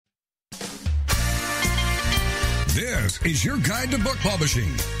This is your guide to book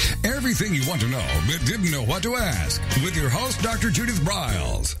publishing. Everything you want to know but didn't know what to ask with your host, Dr. Judith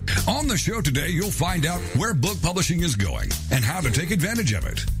Briles. On the show today, you'll find out where book publishing is going and how to take advantage of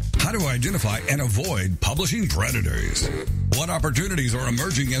it. How to identify and avoid publishing predators. What opportunities are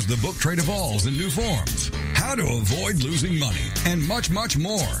emerging as the book trade evolves in new forms. How to avoid losing money, and much, much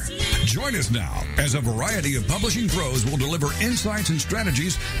more. Join us now as a variety of publishing pros will deliver insights and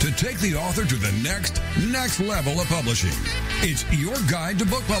strategies to take the author to the next level of publishing. It's your guide to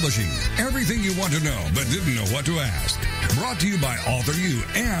book publishing. Everything you want to know but didn't know what to ask. Brought to you by Author U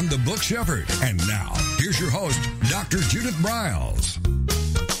and the Book Shepherd. And now, here's your host, Dr. Judith Briles.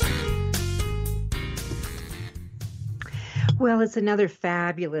 Well, it's another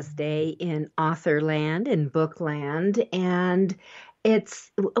fabulous day in author land, in book land, and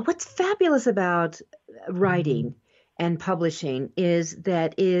it's what's fabulous about writing and publishing is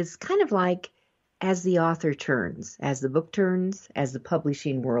that is kind of like as the author turns, as the book turns, as the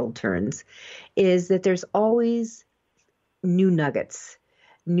publishing world turns, is that there's always new nuggets,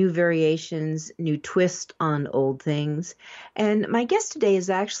 new variations, new twist on old things. And my guest today has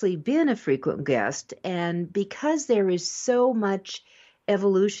actually been a frequent guest. And because there is so much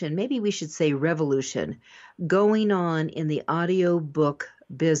evolution, maybe we should say revolution, going on in the audiobook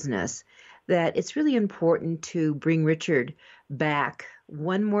business, that it's really important to bring Richard back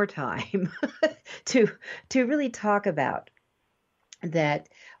one more time to really talk about that,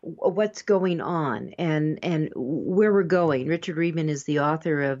 what's going on and where we're going. Richard Rieman is the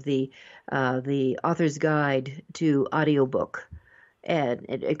author of the Author's Guide to Audiobook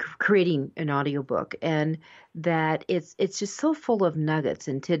and creating an audiobook, and that it's just so full of nuggets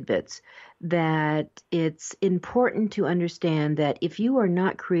and tidbits that it's important to understand that if you are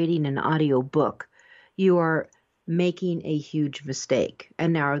not creating an audiobook, you are making a huge mistake.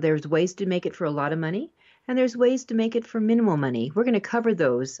 And now there's ways to make it for a lot of money, and there's ways to make it for minimal money. We're going to cover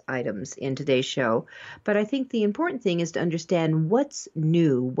those items in today's show. But I think the important thing is to understand what's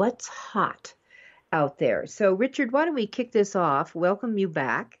new, what's hot out there. So, Richard, why don't we kick this off? Welcome you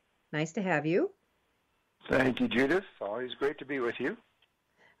back. Nice to have you. Thank you, Judith. Always great to be with you. All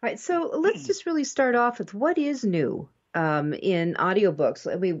right, so let's just really start off with what is new in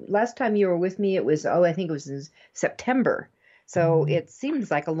audiobooks. I mean, last time you were with me, it was, I think it was in September. So it seems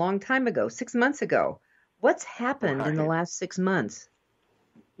like a long time ago, 6 months ago. What's happened in the last 6 months?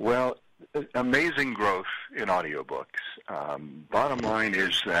 Well, amazing growth in audiobooks. Bottom line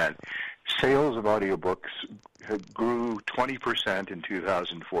is that sales of audiobooks grew 20% in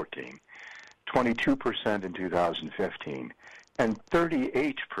 2014, 22% in 2015, and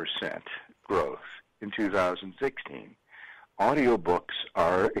 38% growth in 2016. Audiobooks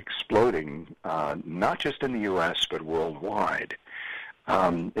are exploding, not just in the U.S., but worldwide.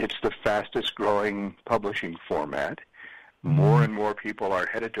 It's the fastest growing publishing format. More and more people are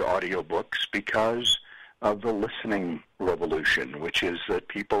headed to audiobooks because of the listening revolution, which is that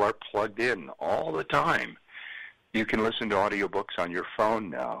people are plugged in all the time. You can listen to audiobooks on your phone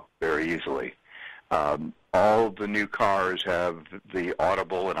now very easily. All the new cars have the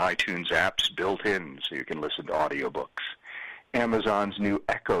Audible and iTunes apps built in so you can listen to audiobooks. Amazon's new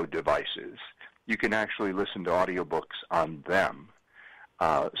Echo devices, you can actually listen to audiobooks on them.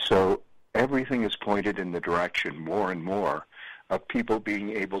 So everything is pointed in the direction more and more of people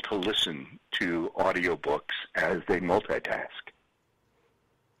being able to listen to audiobooks as they multitask.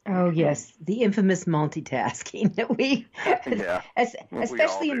 Oh, yes, the infamous multitasking that we, yeah,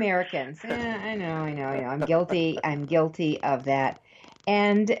 especially we Americans. I know. I'm guilty of that.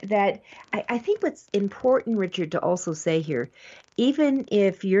 And that I think what's important, Richard, to also say here, even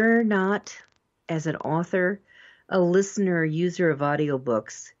if you're not, as an author, a listener, user of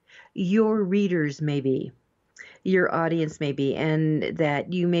audiobooks, your readers may be, your audience may be, and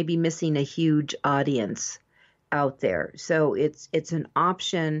that you may be missing a huge audience out there. So it's an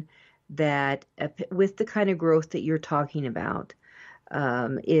option that, with the kind of growth that you're talking about,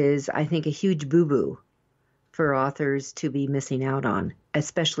 is, I think, a huge boo-boo for authors to be missing out on,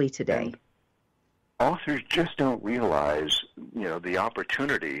 especially today. And authors just don't realize, the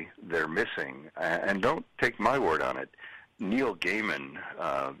opportunity they're missing. And don't take my word on it. Neil Gaiman,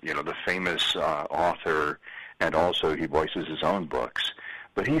 the famous author, and also he voices his own books,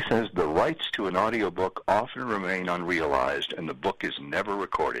 but he says the rights to an audiobook often remain unrealized and the book is never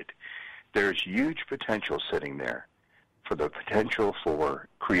recorded. There's huge potential sitting there, for the potential for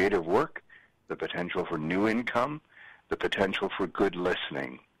creative work, the potential for new income, the potential for good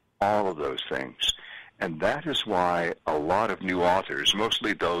listening, all of those things. And that is why a lot of new authors,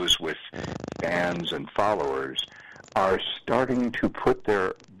 mostly those with fans and followers, are starting to put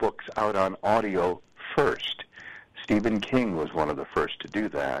their books out on audio first, Stephen King was one of the first to do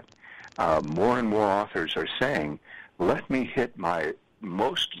that. More and more authors are saying, let me hit my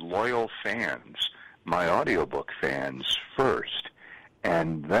most loyal fans, my audiobook fans, first,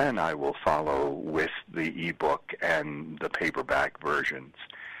 and then I will follow with the ebook and the paperback versions.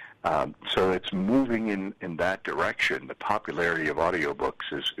 So it's moving in that direction. The popularity of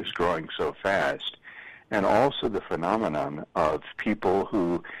audiobooks is growing so fast. And also the phenomenon of people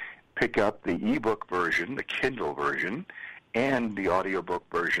who pick up the ebook version, the Kindle version, and the audiobook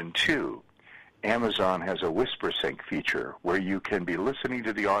version too. Amazon has a whisper sync feature where you can be listening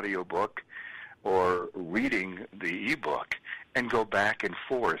to the audiobook or reading the ebook and go back and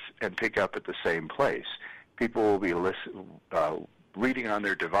forth and pick up at the same place. People will be reading on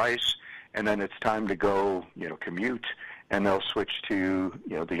their device, and then it's time to go, commute, and they'll switch to,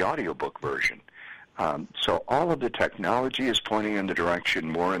 the audiobook version. So all of the technology is pointing in the direction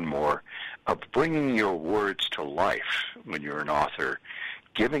more and more of bringing your words to life when you're an author,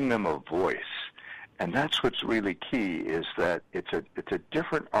 giving them a voice. And that's what's really key, is that it's a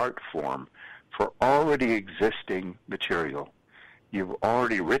different art form for already existing material. You've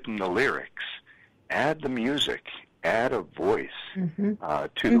already written the lyrics. Add the music. Add a voice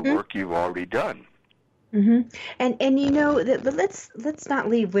to the work you've already done. Mm-hmm. And let's not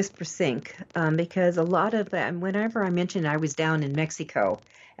leave Whisper Sync because a lot of that. Whenever I mentioned I was down in Mexico,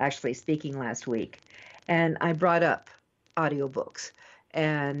 actually speaking last week, and I brought up audiobooks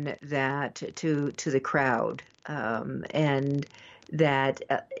and that to the crowd, and that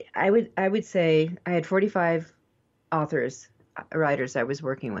I would say I had 45 writers I was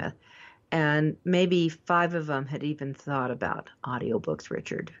working with, and maybe 5 of them had even thought about audiobooks.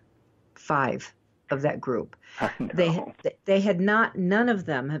 Richard, 5 of that group. They had not. None of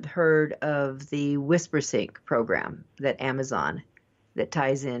them had heard of the WhisperSync program that Amazon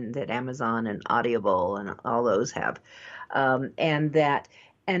and Audible and all those have, and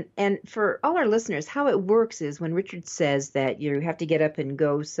for all our listeners, how it works is when Richard says that you have to get up and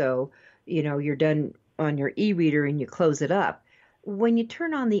go, so you're done on your e-reader and you close it up. When you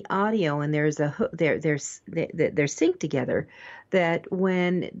turn on the audio and there's they're synced together, that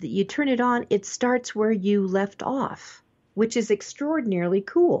when you turn it on, it starts where you left off, which is extraordinarily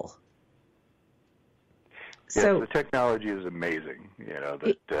cool. Yes, So the technology is amazing,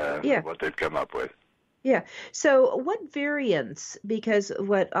 what they've come up with. yeah. So what variants, because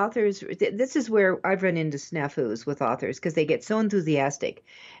what authors, this is where I've run into snafus with authors because they get so enthusiastic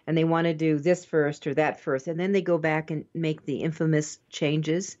and they want to do this first or that first. And then they go back and make the infamous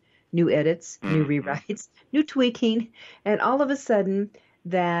changes, new edits, new rewrites, new tweaking. And all of a sudden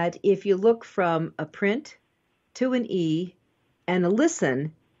that if you look from a print to an E and a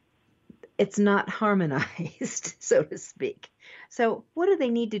listen, it's not harmonized, so to speak. So what do they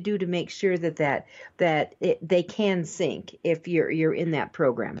need to do to make sure that they can sync if you're in that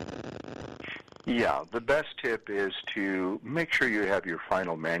program? Yeah, the best tip is to make sure you have your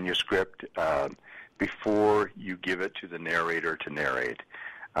final manuscript before you give it to the narrator to narrate.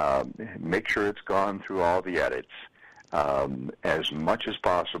 Make sure it's gone through all the edits. As much as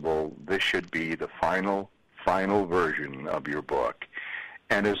possible, this should be the final version of your book.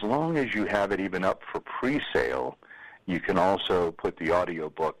 And as long as you have it even up for pre-sale, you can also put the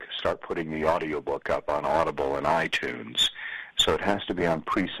audiobook, start putting the audiobook up on Audible and iTunes. So it has to be on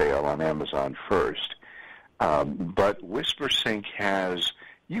pre-sale on Amazon first. But WhisperSync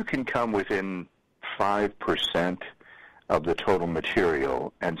you can come within 5% of the total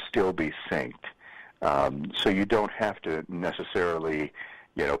material and still be synced. So you don't have to necessarily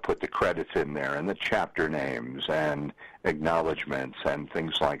put the credits in there and the chapter names and acknowledgments and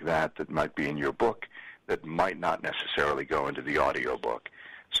things like that might be in your book that might not necessarily go into the audiobook.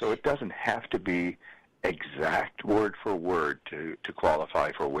 So it doesn't have to be exact word for word to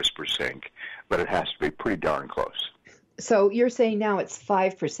qualify for WhisperSync, but it has to be pretty darn close. So you're saying now it's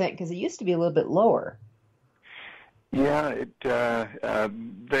 5% because it used to be a little bit lower. Yeah,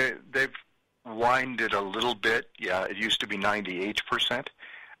 they've winded a little bit. Yeah, it used to be 98%.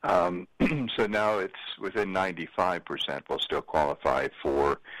 So now it's within 95% will still qualify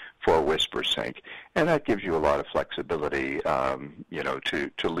for WhisperSync. And that gives you a lot of flexibility,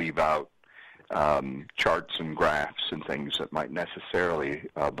 to leave out charts and graphs and things that might necessarily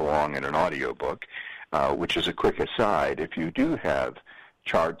belong in an audiobook, which is a quick aside. If you do have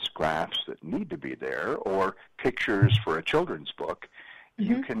charts, graphs that need to be there, or pictures for a children's book,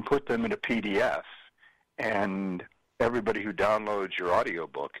 you can put them in a PDF, and everybody who downloads your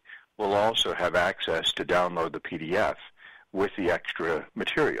audiobook will also have access to download the PDF with the extra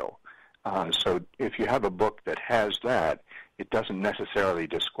material. So if you have a book that has that, it doesn't necessarily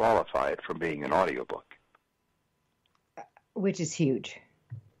disqualify it from being an audiobook. which is huge.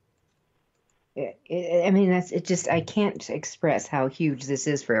 I can't express how huge this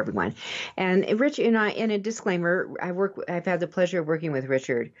is for everyone. And Richard and I, in a disclaimer, I've had the pleasure of working with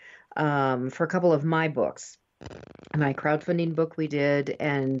Richard for a couple of my books. My crowdfunding book we did,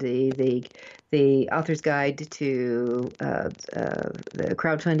 and the author's guide to the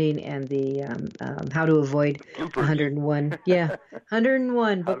crowdfunding, and the how to avoid 101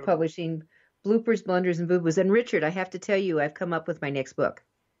 101 book publishing bloopers, blunders, and boo-boos. And Richard, I have to tell you, I've come up with my next book.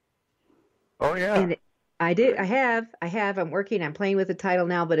 Oh yeah, and I did. I have. I'm working. I'm playing with the title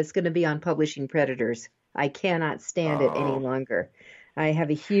now, but it's going to be on publishing predators. I cannot stand it any longer. I have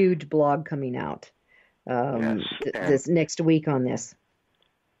a huge blog coming out. This next week on this.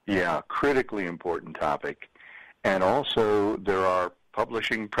 Yeah, critically important topic. And also there are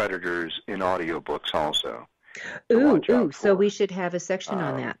publishing predators in audiobooks also. Ooh, so we should have a section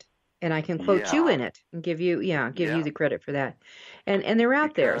on that. And I can quote you in it and give you the credit for that. And they're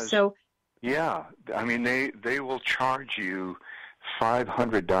out there. So yeah, I mean they will charge you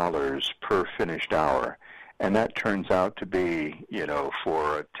 $500 per finished hour. And that turns out to be,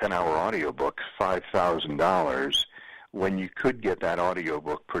 for a 10-hour audiobook, $5,000, when you could get that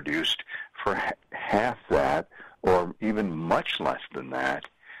audiobook produced for half that, or even much less than that,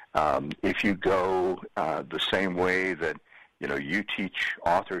 if you go the same way that, you teach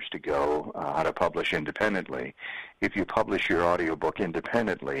authors to go, how to publish independently. If you publish your audiobook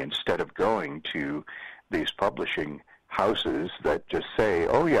independently, instead of going to these publishing houses that just say,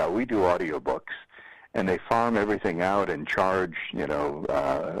 oh, yeah, we do audiobooks, and they farm everything out and charge,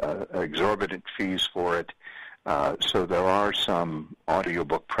 exorbitant fees for it. So there are some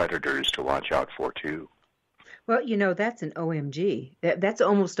audiobook predators to watch out for, too. Well, that's an OMG. That's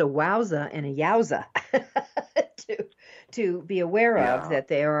almost a wowza and a yowza to be aware of, that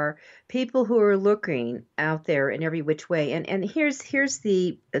there are people who are looking out there in every which way. And here's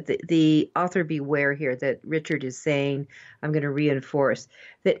the author beware here that Richard is saying. I'm going to reinforce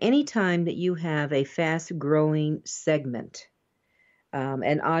that anytime that you have a fast-growing segment,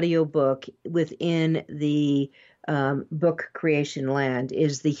 an audiobook within the book creation land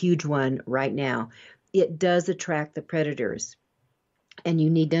is the huge one right now. It does attract the predators. And you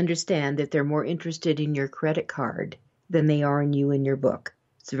need to understand that they're more interested in your credit card than they are in you and your book.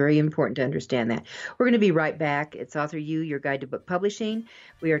 It's very important to understand that. We're going to be right back. It's Author You, your guide to book publishing.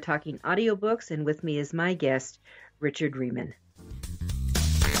 We are talking audiobooks, and with me is my guest, Richard Rieman.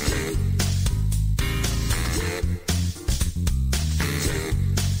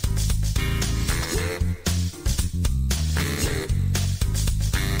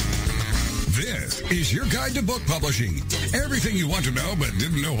 This is your guide to book publishing. Everything you want to know but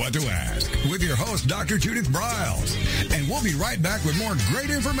didn't know what to ask. With your host, Dr. Judith Briles. And we'll be right back with more great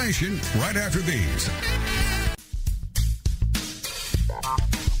information right after these.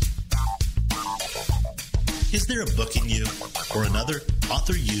 Is there a book in you or another?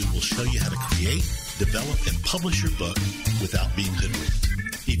 Author You will show you how to create, develop, and publish your book without being hoodwinked.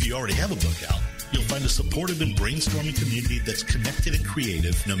 If you already have a book out, you'll find a supportive and brainstorming community that's connected and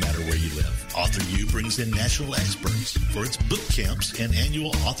creative no matter where you live. Author U brings in national experts for its book camps and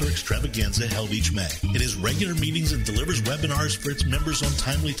annual author extravaganza held each May. It has regular meetings and delivers webinars for its members on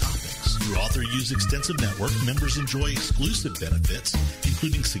timely topics. Through Author U's extensive network, members enjoy exclusive benefits,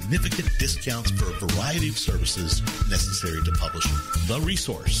 including significant discounts for a variety of services necessary to publishing. The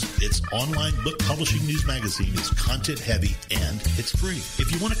Resource, its online book publishing news magazine, is content-heavy and it's free.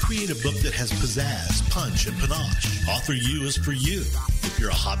 If you want to create a book that has pizzazz, punch, and panache, Author U is for you. If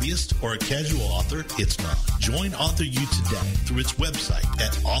you're a hobbyist or a casual author, it's not. Join Author U today through its website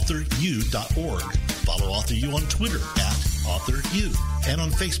at authoru.org. Follow Author U on Twitter at Author U and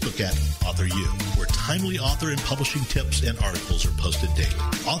on Facebook at Author U, where timely author and publishing tips and articles are posted daily.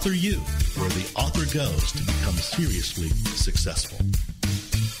 Author U, where the author goes to become seriously successful.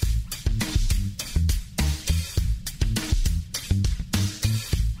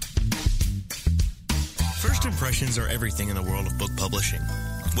 First impressions are everything in the world of book publishing.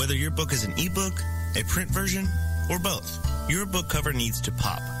 Whether your book is an ebook, a print version, or both, your book cover needs to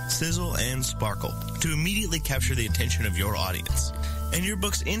pop, sizzle, and sparkle to immediately capture the attention of your audience. And your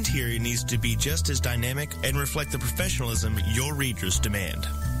book's interior needs to be just as dynamic and reflect the professionalism your readers demand.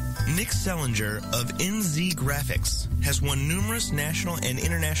 Nick Sellinger of NZ Graphics has won numerous national and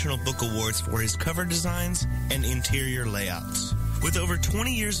international book awards for his cover designs and interior layouts. With over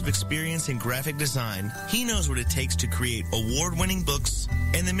 20 years of experience in graphic design, he knows what it takes to create award-winning books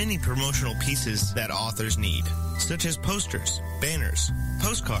and the many promotional pieces that authors need, such as posters, banners,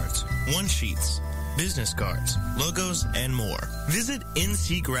 postcards, one-sheets, business cards, logos, and more. Visit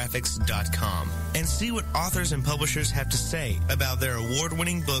ncgraphics.com and see what authors and publishers have to say about their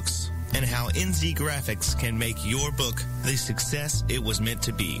award-winning books and how NZ Graphics can make your book the success it was meant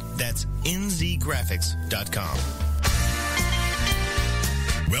to be. That's nzgraphics.com.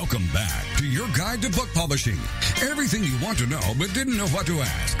 Welcome back to your guide to book publishing. Everything you want to know but didn't know what to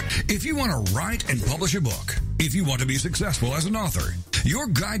ask. If you want to write and publish a book, if you want to be successful as an author, your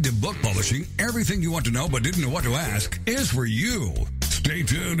guide to book publishing, everything you want to know but didn't know what to ask, is for you. Stay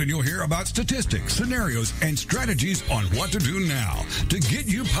tuned and you'll hear about statistics, scenarios, and strategies on what to do now to get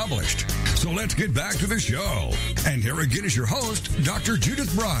you published. So let's get back to the show. And here again is your host, Dr. Judith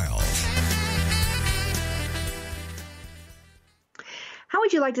Briles. How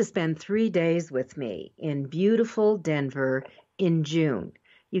would you like to spend 3 days with me in beautiful Denver in June?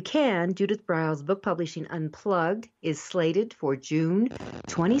 You can. Judith Briles' Book Publishing Unplugged is slated for June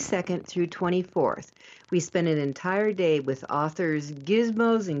 22nd through 24th. We spend an entire day with authors,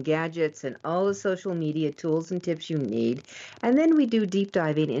 gizmos and gadgets, and all the social media tools and tips you need. And then we do deep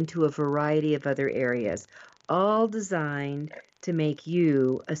diving into a variety of other areas, all designed to make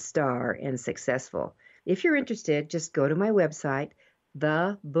you a star and successful. If you're interested, just go to my website,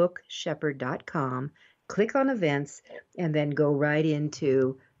 thebookshepherd.com, click on events, and then go right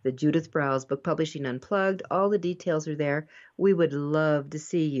into the Judith Briles Book Publishing Unplugged. All the details are there. We would love to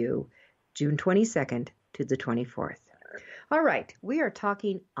see you June 22nd to the 24th. All right, we are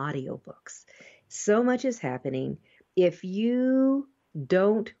talking audiobooks. So much is happening. If you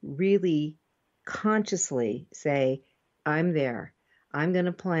don't really consciously say, I'm there, I'm going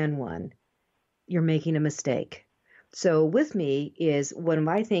to plan one, you're making a mistake. So with me is what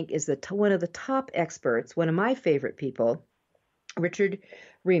I think is one of the top experts, one of my favorite people, Richard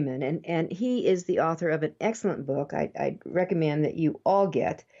Rieman, and he is the author of an excellent book I recommend that you all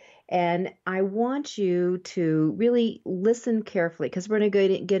get. And I want you to really listen carefully because we're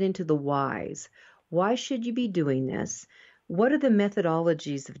going to get into the whys. Why should you be doing this? What are the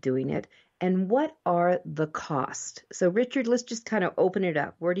methodologies of doing it? And what are the costs? So Richard, let's just kind of open it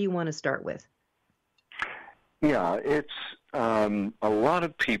up. Where do you want to start with? Yeah, it's a lot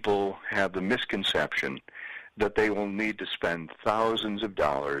of people have the misconception that they will need to spend thousands of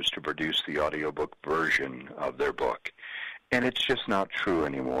dollars to produce the audiobook version of their book. And it's just not true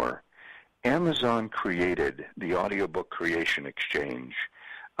anymore. Amazon created the Audiobook Creation Exchange,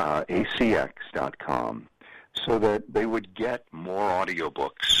 ACX.com, so that they would get more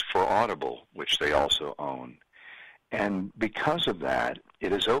audiobooks for Audible, which they also own. And because of that,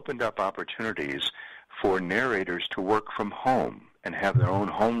 it has opened up opportunities for narrators to work from home and have their own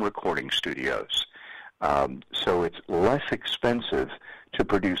home recording studios. So it's less expensive to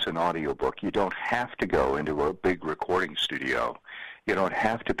produce an audiobook. You don't have to go into a big recording studio. You don't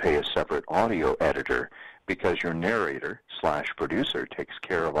have to pay a separate audio editor because your narrator/producer takes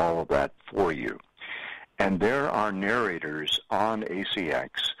care of all of that for you. And there are narrators on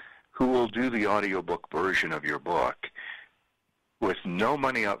ACX who will do the audiobook version of your book with no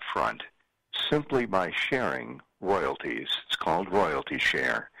money up front, simply by sharing royalties. It's called royalty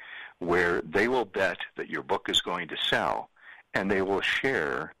share, where they will bet that your book is going to sell, and they will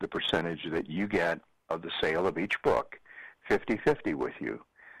share the percentage that you get of the sale of each book, 50-50 with you.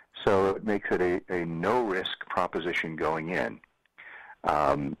 So it makes it a no-risk proposition going in.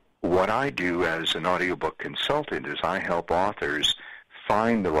 What I do as an audiobook consultant is I help authors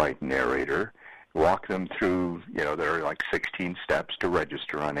find the right narrator, walk them through, there are like 16 steps to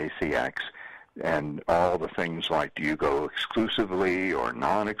register on ACX, and all the things like, do you go exclusively or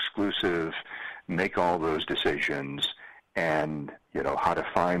non-exclusive, make all those decisions, and how to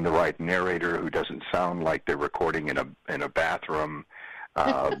find the right narrator who doesn't sound like they're recording in a bathroom.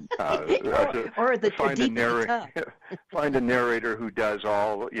 Or find a narrator who does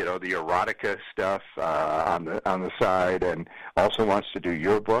all the erotica stuff on the side, and also wants to do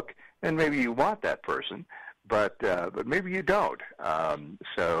your book. And maybe you want that person, but maybe you don't.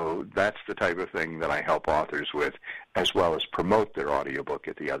 So that's the type of thing that I help authors with, as well as promote their audiobook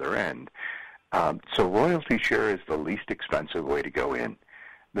at the other end. So royalty share is the least expensive way to go in.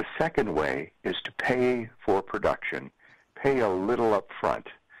 The second way is to pay for production. Pay a little up front.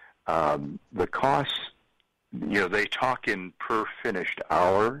 The costs, they talk in per finished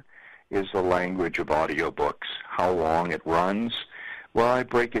hour is the language of audiobooks, how long it runs. Well, I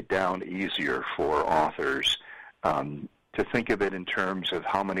break it down easier for authors to think of it in terms of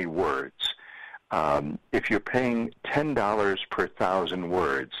how many words. If you're paying $10 per 1,000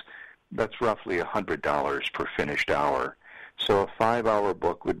 words, that's roughly $100 per finished hour. So a 5-hour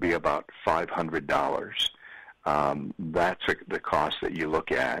book would be about $500. That's the cost that you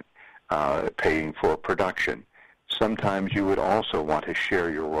look at. paying for production. Sometimes you would also want to share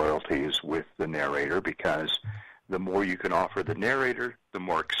your royalties with the narrator, because the more you can offer the narrator, the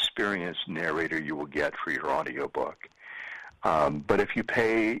more experienced narrator you will get for your audiobook. But if you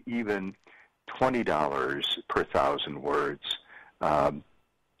pay even $20 per 1,000 words,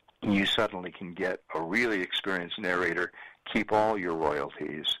 you suddenly can get a really experienced narrator, keep all your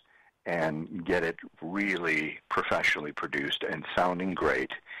royalties, and get it really professionally produced and sounding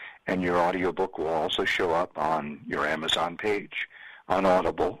great. And your audiobook will also show up on your Amazon page, on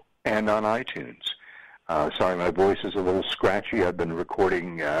Audible, and on iTunes. Sorry, my voice is a little scratchy. I've been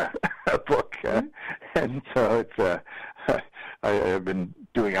recording a book, and so it's I've been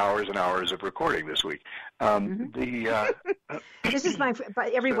doing hours and hours of recording this week. This is my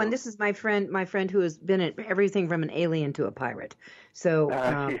everyone. This is my friend who has been at everything from an alien to a pirate. So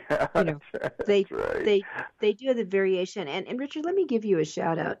they do the variation. And Richard, let me give you a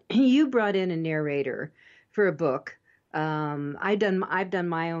shout out. You brought in a narrator for a book. I've done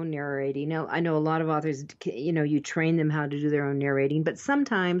my own narrating. Now, I know a lot of authors, you train them how to do their own narrating, but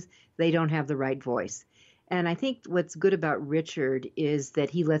sometimes they don't have the right voice. And I think what's good about Richard is that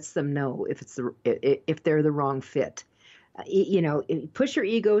he lets them know if they're the wrong fit. Push your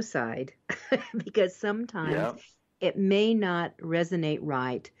ego aside, because sometimes it may not resonate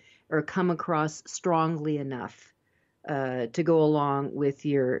right or come across strongly enough to go along with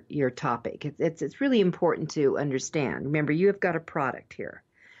your topic. It's really important to understand. Remember, you have got a product here,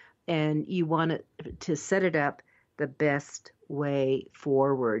 and you want to set it up the best way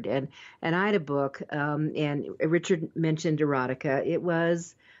forward. And I had a book, and Richard mentioned erotica. It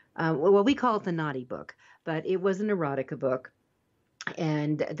was, we call it the naughty book, but it was an erotica book,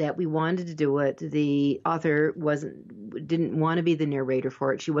 and that we wanted to do it. The author didn't want to be the narrator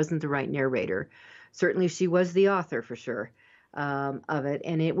for it. She wasn't the right narrator. Certainly she was the author for sure of it,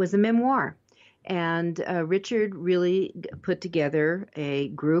 and it was a memoir. And Richard really put together a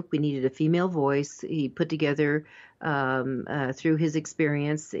group. We needed a female voice. He put together, through his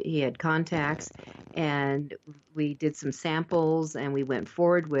experience, he had contacts, and we did some samples, and we went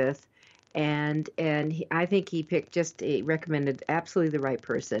forward with. And I think he recommended absolutely the right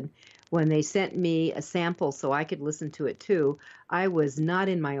person. When they sent me a sample so I could listen to it too, I was not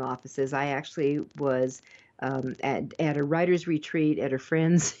in my offices. I actually was at a writer's retreat at a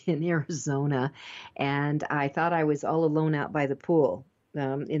friend's in Arizona, and I thought I was all alone out by the pool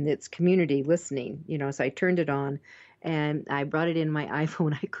in its community listening. So I turned it on, and I brought it in my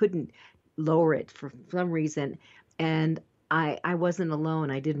iPhone. I couldn't lower it for some reason, and I wasn't alone.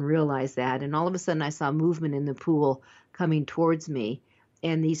 I didn't realize that, and all of a sudden I saw movement in the pool coming towards me.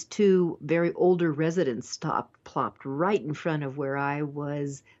 And these two very older residents plopped right in front of where I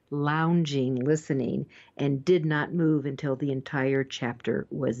was lounging, listening, and did not move until the entire chapter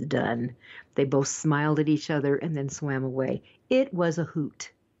was done. They both smiled at each other and then swam away. It was a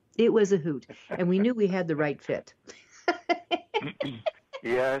hoot. It was a hoot. And we knew we had the right fit.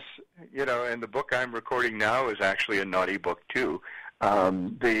 Yes. And the book I'm recording now is actually a naughty book, too.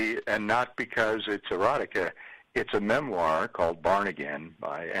 And not because it's erotica. It's a memoir called Barn Again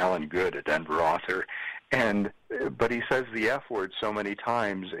by Alan Good, a Denver author. But he says the F word so many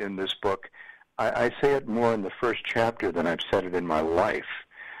times in this book. I say it more in the first chapter than I've said it in my life.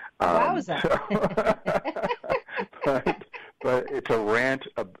 But it's a rant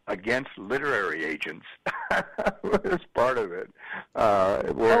against literary agents. It's part of it. I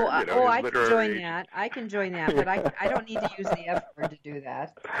can join that. I can join that, but I don't need to use the F word to do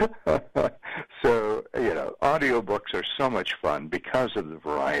that. So, audiobooks are so much fun because of the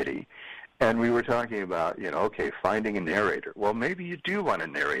variety. And we were talking about, finding a narrator. Well, maybe you do want to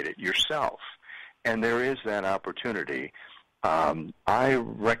narrate it yourself. And there is that opportunity. I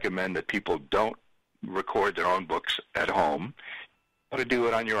recommend that people don't record their own books at home. You want to do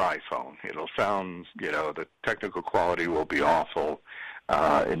it on your iPhone. It'll sound, the technical quality will be awful.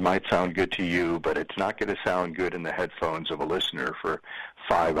 It might sound good to you, but it's not going to sound good in the headphones of a listener for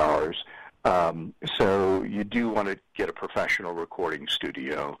 5 hours. So you do want to get a professional recording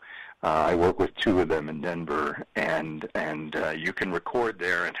studio. I work with 2 of them in Denver, and you can record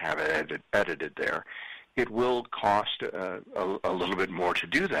there and have it edited there. It will cost a little bit more to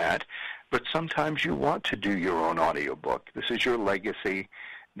do that, but sometimes you want to do your own audiobook. This is your legacy.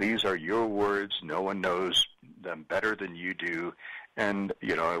 These are your words. No one knows them better than you do. And,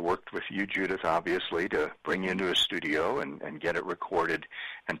 I worked with you, Judith, obviously, to bring you into a studio and get it recorded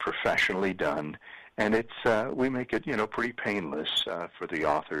and professionally done. And it's we make it, pretty painless for the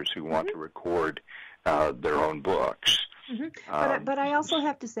authors who want to record their own books. Mm-hmm. But I also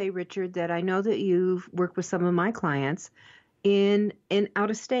have to say, Richard, that I know that you've worked with some of my clients, in out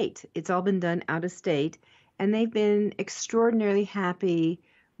of state. It's all been done out of state, and they've been extraordinarily happy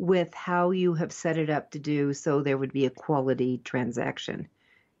with how you have set it up to do so there would be a quality transaction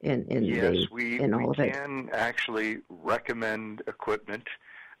in all of it. We can actually recommend equipment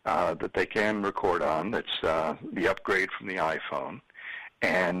that they can record on. That's the upgrade from the iPhone.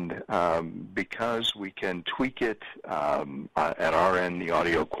 And because we can tweak it at our end, the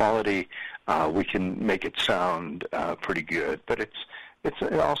audio quality, we can make it sound pretty good. But it's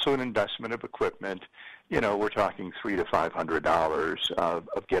also an investment of equipment. We're talking $300 to $500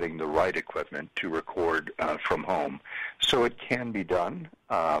 of getting the right equipment to record from home. So it can be done.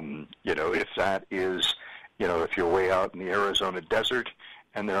 If that is, if you're way out in the Arizona desert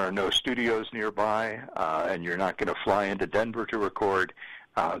and there are no studios nearby, and you're not going to fly into Denver to record,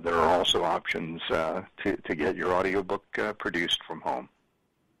 there are also options to get your audiobook produced from home.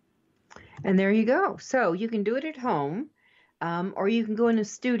 And there you go. So you can do it at home, or you can go in a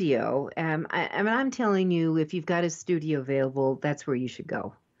studio. I'm telling you, if you've got a studio available, that's where you should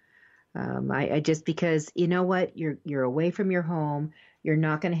go. I just because you know what, you're away from your home. You're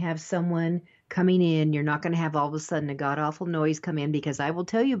not going to have someone coming in. You're not going to have all of a sudden a god-awful noise come in, because I will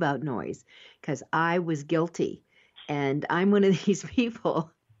tell you about noise, because I was guilty. And I'm one of these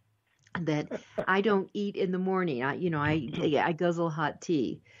people that I don't eat in the morning. I guzzle hot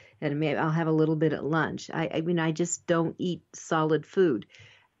tea, and maybe I'll have a little bit at lunch. I just don't eat solid food.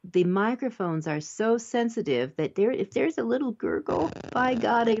 The microphones are so sensitive that if there's a little gurgle, by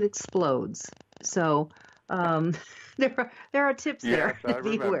God, it explodes. So there are tips there. Yes, I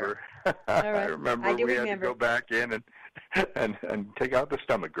remember. All right. I remember we had to go back in and take out the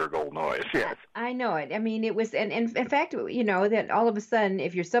stomach gurgle noise. Yes, I know it. I mean, it was, and in fact, that all of a sudden,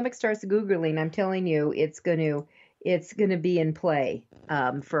 if your stomach starts gurgling, I'm telling you, it's going to be in play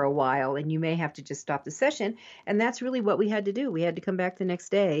for a while, and you may have to just stop the session. And that's really what we had to do. We had to come back the next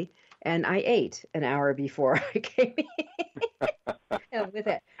day, and I ate an hour before I came in. With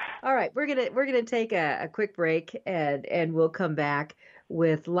it. All right, we're gonna take a quick break, and we'll come back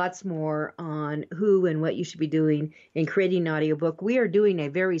with lots more on who and what you should be doing in creating an audiobook. We are doing a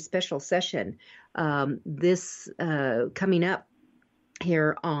very special session this coming up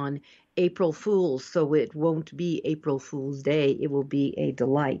here on April Fool's, so it won't be April Fool's Day. It will be a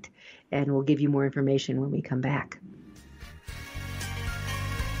delight, and we'll give you more information when we come back.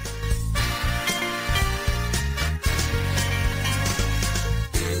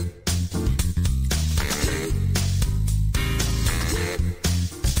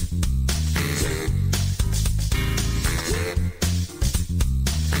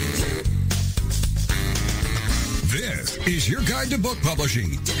 Is your guide to book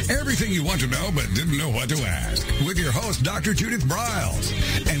publishing. Everything you want to know but didn't know what to ask. With your host, Dr. Judith Briles.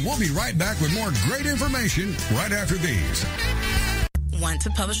 And we'll be right back with more great information right after these. Want to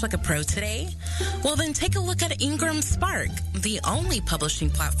publish like a pro today? Well, then take a look at Ingram Spark, the only publishing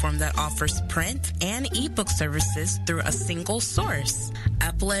platform that offers print and ebook services through a single source.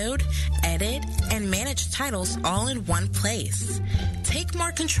 Upload, edit, and manage titles all in one place. Take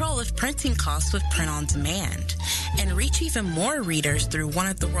more control of printing costs with print on demand, and reach even more readers through one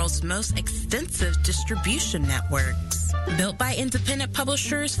of the world's most extensive distribution networks. Built by independent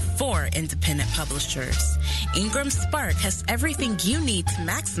publishers for independent publishers, Ingram Spark has everything you need to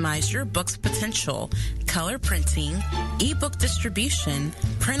maximize your book's potential: color printing, ebook distribution,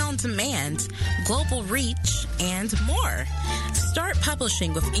 print on demand, global reach, and more. Start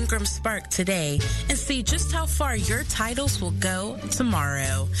publishing with Ingram Spark today and see just how far your titles will go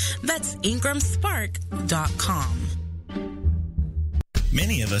tomorrow. That's ingramspark.com.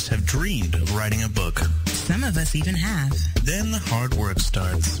 Many of us have dreamed of writing a book. Some of us even have. Then the hard work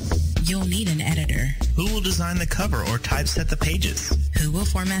starts. You'll need an editor. Who will design the cover or typeset the pages? Who will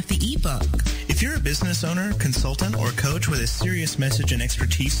format the ebook? If you're a business owner, consultant, or coach with a serious message and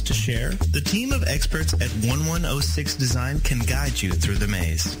expertise to share, the team of experts at 1106 Design can guide you through the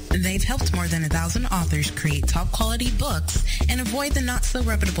maze. They've helped more than 1,000 authors create top-quality books and avoid the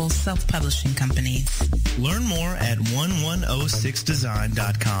not-so-reputable self-publishing companies. Learn more at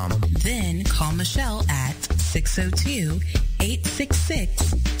 1106design.com. Then call Michelle at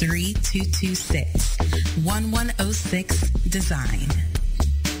 602-866-3226. 1106 Design.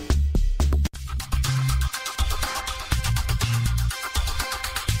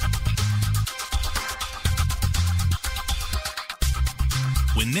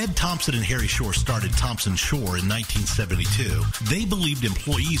 When Ned Thompson and Harry Shore started Thompson Shore in 1972, they believed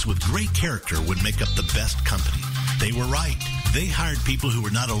employees with great character would make up the best company. They were right. They hired people who were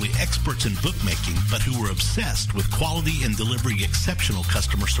not only experts in bookmaking, but who were obsessed with quality and delivering exceptional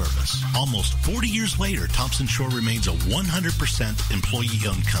customer service. Almost 40 years later, Thompson Shore remains a 100%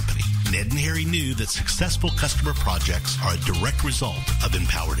 employee-owned company. Ned and Harry knew that successful customer projects are a direct result of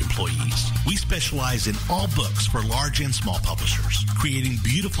empowered employees. We specialize in all books for large and small publishers. Creating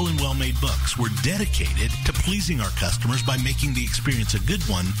beautiful and well-made books, we're dedicated to pleasing our customers by making the experience a good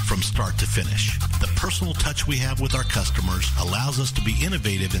one from start to finish. The personal touch we have with our customers allows us to be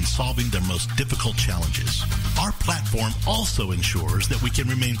innovative in solving their most difficult challenges. Our platform also ensures that we can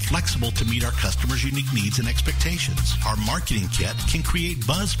remain flexible to meet our customers' unique needs and expectations. Our marketing kit can create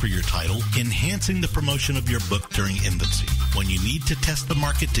buzz for your title, enhancing the promotion of your book during infancy. When you need to test the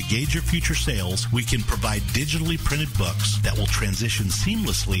market to gauge your future sales, we can provide digitally printed books that will transition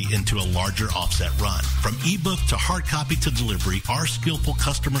seamlessly into a larger offset run. From ebook to hard copy to delivery, our skillful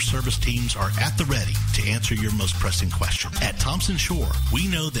customer service teams are at the ready to answer your most pressing question. At Thompson Shore, we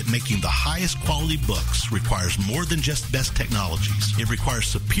know that making the highest quality books requires more than just best technologies. It requires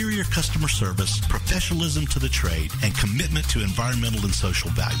superior customer service, professionalism to the trade, and commitment to environmental and social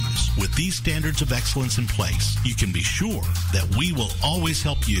values. With these standards of excellence in place, you can be sure that we will always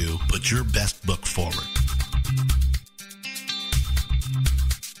help you put your best book forward.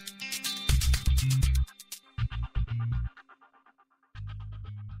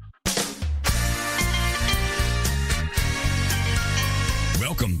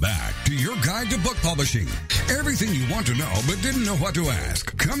 Welcome back to your guide to book publishing. Everything you want to know but didn't know what to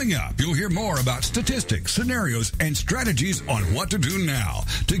ask. Coming up, you'll hear more about statistics, scenarios, and strategies on what to do now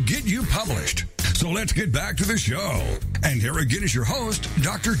to get you published. So let's get back to the show. And here again is your host,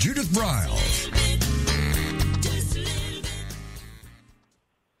 Dr. Judith Briles.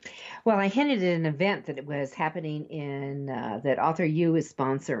 Well, I hinted at an event that was happening in that Author U is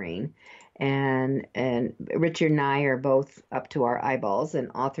sponsoring, and Richard and I are both up to our eyeballs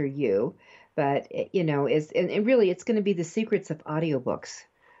in Author U, but it's going to be the secrets of audiobooks,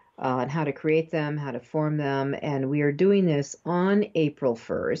 and how to create them, how to form them, and we are doing this on April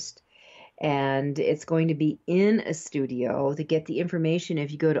 1st, and it's going to be in a studio. To get the information,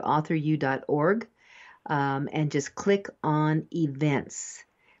 if you go to authoru.org and just click on events.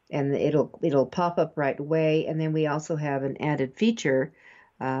 And it'll pop up right away. And then we also have an added feature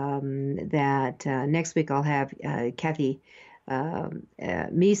that next week I'll have Kathy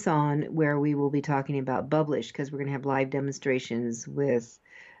Meese on, where we will be talking about Publish, because we're going to have live demonstrations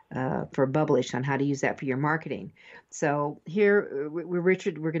for Publish on how to use that for your marketing. So here,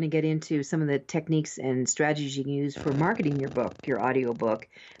 Richard, we're going to get into some of the techniques and strategies you can use for marketing your book, your audiobook,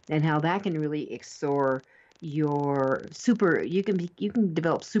 and how that can really extort your you can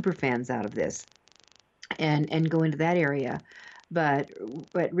develop super fans out of this and go into that area. But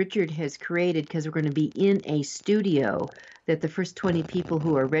what Richard has created, because we're going to be in a studio, that the first 20 people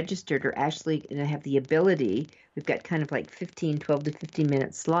who are registered are actually going to have the ability, we've got kind of like 12 to 15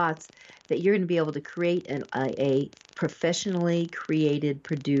 minute slots, that you're going to be able to create a professionally created,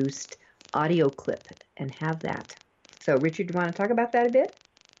 produced audio clip and have that. So Richard, do you want to talk about that a bit?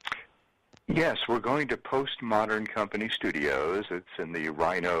 Yes, we're going to Postmodern Company Studios. It's in the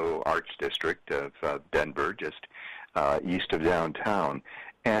Rhino Arts District of Denver, just east of downtown.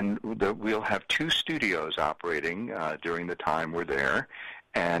 And we'll have two studios operating during the time we're there.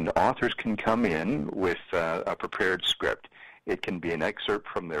 And authors can come in with a prepared script. It can be an excerpt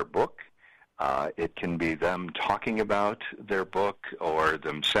from their book. It can be them talking about their book or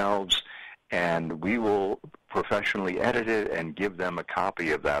themselves. And we will professionally edit it and give them a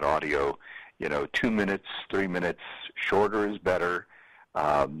copy of that audio. 2 minutes, 3 minutes, shorter is better,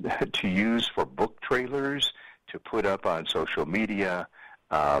 to use for book trailers, to put up on social media,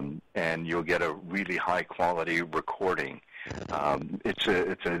 and you'll get a really high-quality recording. It's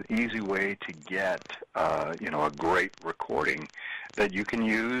an easy way to get, a great recording that you can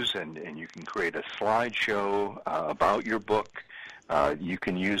use, and you can create a slideshow about your book. You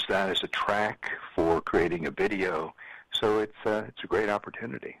can use that as a track for creating a video. So it's a great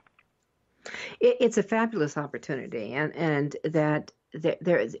opportunity. It's a fabulous opportunity, and that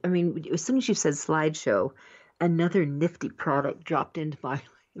there is. I mean, as soon as you said slideshow, another nifty product dropped into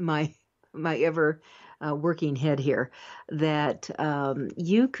my ever working head here. That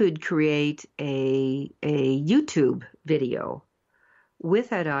you could create a YouTube video with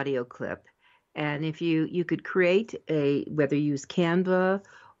that audio clip, and if you could create whether you use Canva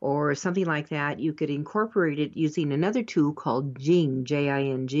or something like that, you could incorporate it using another tool called Jing,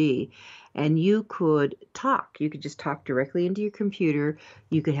 Jing, and you could talk. You could just talk directly into your computer.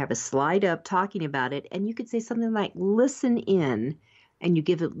 You could have a slide up talking about it, and you could say something like, listen in, and you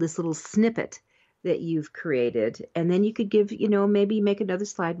give it this little snippet that you've created. And then you could give, maybe make another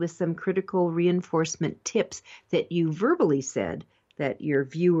slide with some critical reinforcement tips that you verbally said that your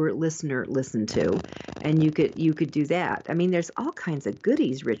listener listened to. And you could do that. I mean, there's all kinds of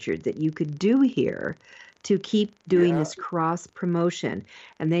goodies, Richard, that you could do here to keep doing this cross promotion.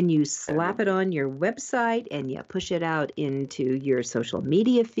 And then you slap it on your website and you push it out into your social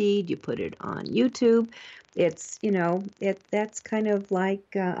media feed. You put it on YouTube. It's, that's kind of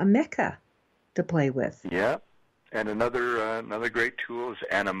like a mecca to play with. Yeah. And another great tool is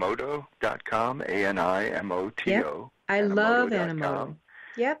Animoto.com, Animoto. I love Animoto.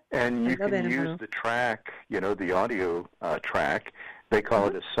 Yep. And you can use the track, the audio track. They call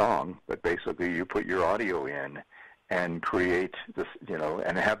it a song, but basically you put your audio in and create this,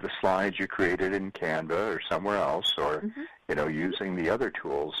 and have the slides you created in Canva or somewhere else, or, using the other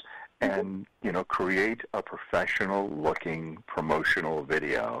tools, and, create a professional-looking promotional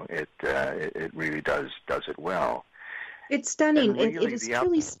video. It really does it well. It's stunning. Really it is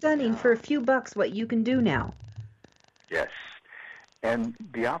truly stunning for a few bucks what you can do now. Yes. And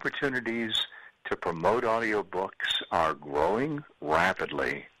the opportunities to promote audiobooks are growing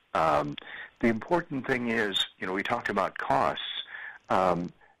rapidly. The important thing is, we talked about costs.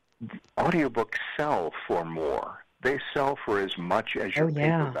 Audiobooks sell for more. They sell for as much as your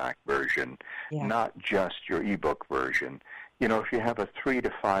paperback version, not just your ebook version. If you have a 3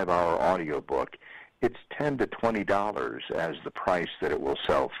 to 5 hour audiobook, it's $10 to $20 as the price that it will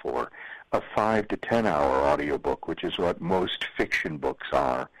sell for. A 5 to 10 hour audiobook, which is what most fiction books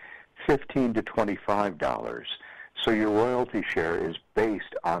are, $15 to $25. So your royalty share is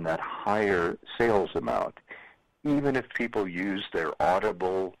based on that higher sales amount. Even if people use their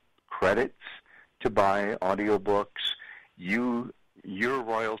Audible credits to buy audiobooks, your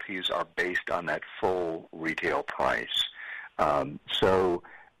royalties are based on that full retail price. So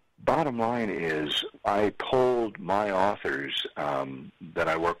bottom line is, I polled my authors that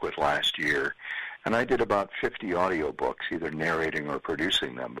I work with last year, and I did about 50 audiobooks, either narrating or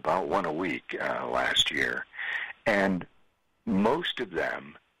producing them, about one a week last year. And most of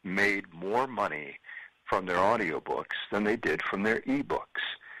them made more money from their audiobooks than they did from their ebooks.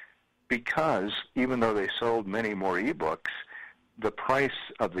 Because even though they sold many more ebooks, the price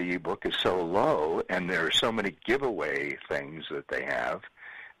of the ebook is so low, and there are so many giveaway things that they have,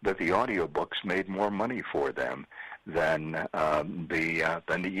 that the audiobooks made more money for them than the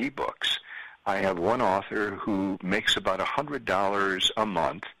ebooks. I have one author who makes about $100 a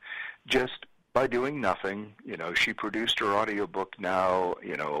month just by doing nothing. She produced her audiobook now,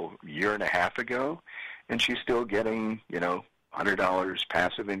 a year and a half ago, and she's still getting, $100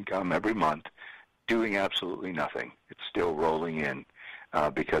 passive income every month, doing absolutely nothing. It's still rolling in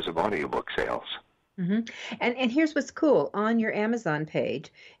because of audiobook sales. Mm-hmm. And here's what's cool. On your Amazon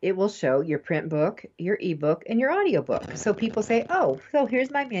page, it will show your print book, your ebook, and your audiobook. So people say, oh, so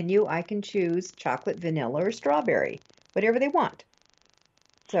here's my menu. I can choose chocolate, vanilla, or strawberry, whatever they want.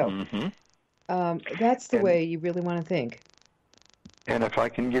 So that's the way you really want to think. And if I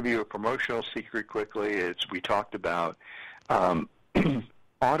can give you a promotional secret quickly, we talked about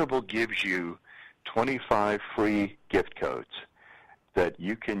Audible gives you 25 free gift codes that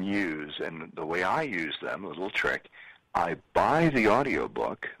you can use. And the way I use them, a little trick, I buy the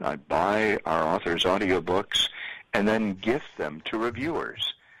audiobook, I buy our author's audiobooks, and then gift them to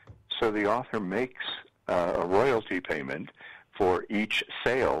reviewers. So the author makes a royalty payment for each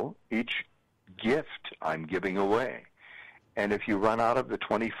sale, each gift I'm giving away. And if you run out of the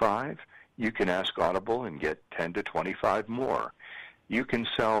 25, you can ask Audible and get 10 to 25 more. You can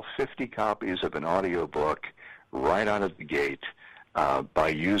sell 50 copies of an audiobook right out of the gate by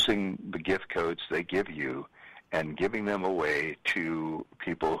using the gift codes they give you and giving them away to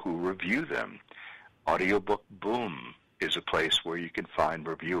people who review them. Audiobook Boom is a place where you can find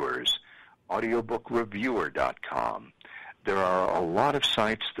reviewers. AudiobookReviewer.com. There are a lot of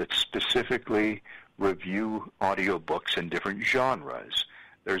sites that specifically review audiobooks in different genres.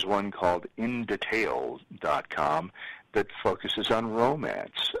 There's one called InDetail.com that focuses on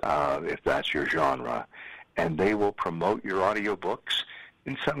romance, if that's your genre. And they will promote your audiobooks.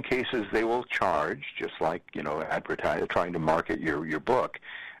 In some cases, they will charge, just like, advertise, trying to market your book.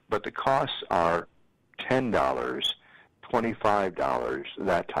 But the costs are $10, $25,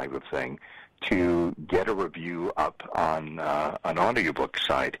 that type of thing, to get a review up on an audiobook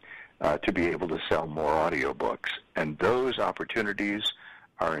site to be able to sell more audiobooks. And those opportunities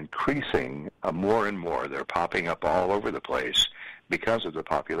are increasing more and more. They're popping up all over the place because of the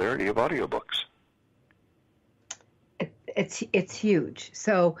popularity of audiobooks. It's huge.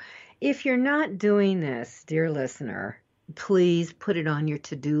 So if you're not doing this, dear listener, please put it on your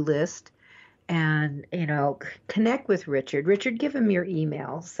to-do list and, connect with Richard. Richard, give him your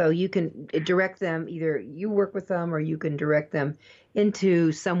email so you can direct them. Either you work with them or you can direct them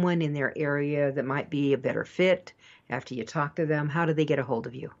into someone in their area that might be a better fit after you talk to them. How do they get a hold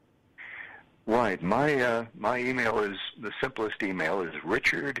of you? Right. My email is, the simplest email is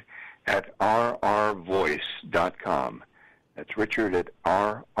richard@rrvoice.com. That's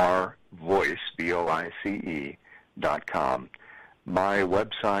richard@rrvoice.com. My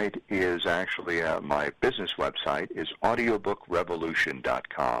website is actually, my business website is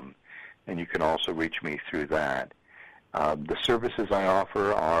audiobookrevolution.com, and you can also reach me through that. The services I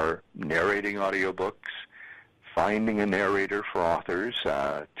offer are narrating audiobooks, finding a narrator for authors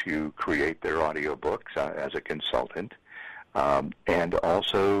to create their audiobooks as a consultant, and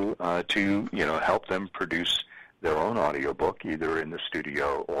also to help them produce their own audiobook either in the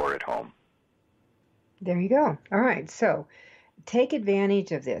studio or at home. There you go. All right. So take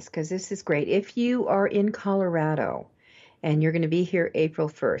advantage of this because this is great. If you are in Colorado and you're going to be here April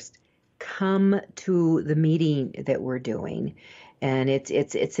 1st, come to the meeting that we're doing. And it's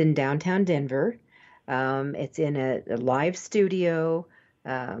in downtown Denver. It's in a live studio.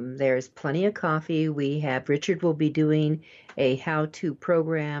 There's plenty of coffee. Richard will be doing a how-to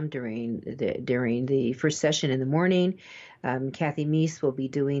program during the first session in the morning. Kathy Meese will be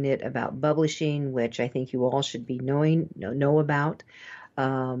doing it about publishing, which I think you all should be know about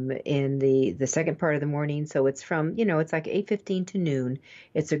in the second part of the morning. So it's from, it's like 8:15 to noon.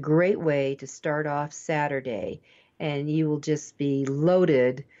 It's a great way to start off Saturday, and you will just be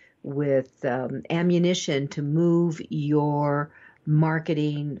loaded with ammunition to move your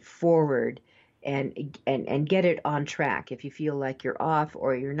marketing forward and get it on track. If you feel like you're off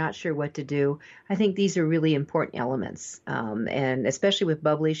or you're not sure what to do, I think these are really important elements. And especially with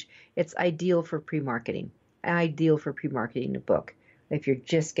Publish, it's ideal for pre-marketing a book if you're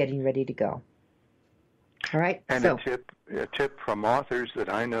just getting ready to go. All right. And a tip from authors that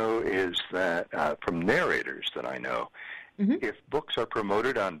I know is that, from narrators that I know, if books are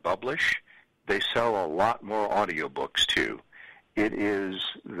promoted on Publish, they sell a lot more audiobooks too. It is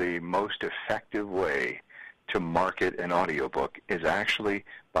the most effective way to market an audiobook is actually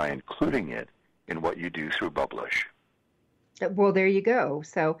by including it in what you do through Publish. Well, there you go.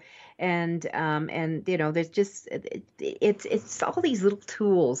 So, and there's just it's all these little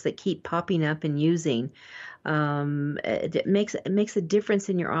tools that keep popping up and using. It makes a difference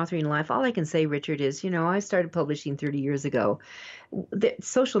in your authoring life. All I can say, Richard, is I started publishing 30 years ago.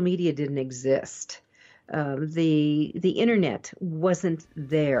 Social media didn't exist. The internet wasn't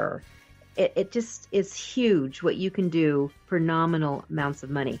there. It just is huge what you can do for nominal amounts of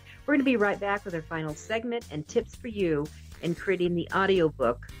money. We're going to be right back with our final segment and tips for you in creating the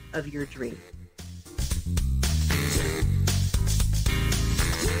audiobook of your dream.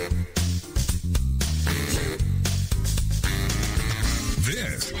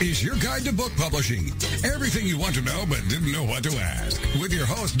 This is your guide to book publishing. Everything you want to know but didn't know what to ask. With your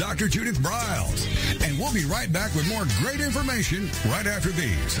host, Dr. Judith Briles. And we'll be right back with more great information right after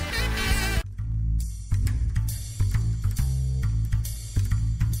these.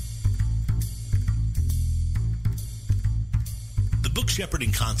 The book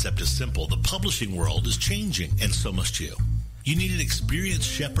shepherding concept is simple. The publishing world is changing, and so must you. You need an experienced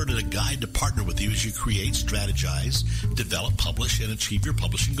shepherd and a guide to partner with you as you create, strategize, develop, publish, and achieve your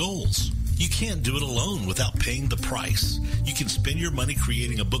publishing goals. You can't do it alone without paying the price. You can spend your money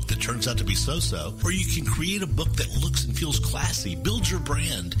creating a book that turns out to be so-so, or you can create a book that looks and feels classy, builds your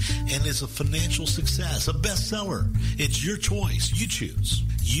brand, and is a financial success, a bestseller. It's your choice. You choose.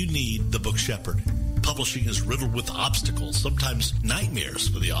 You need the book shepherd. Publishing is riddled with obstacles, sometimes nightmares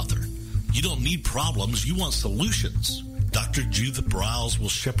for the author. You don't need problems. You want solutions. Dr. Judith Briles will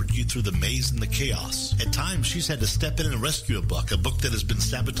shepherd you through the maze and the chaos. At times, she's had to step in and rescue a book that has been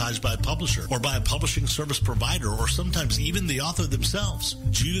sabotaged by a publisher or by a publishing service provider or sometimes even the author themselves.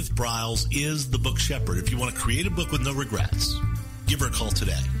 Judith Briles is the book shepherd if you want to create a book with no regrets. Give her a call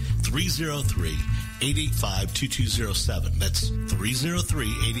today. 303-885-2207. That's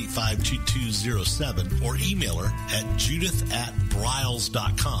 303-885-2207. Or email her at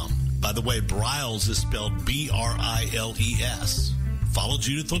judith@briles.com. By the way, Briles is spelled B-R-I-L-E-S. Follow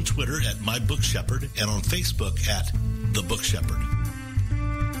Judith on Twitter at My Book Shepherd and on Facebook at The Book Shepherd.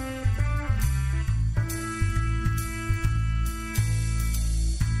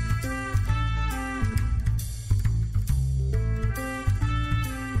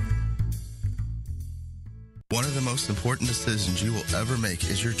 One of the most important decisions you will ever make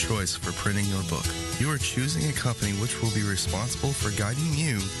is your choice for printing your book. You are choosing a company which will be responsible for guiding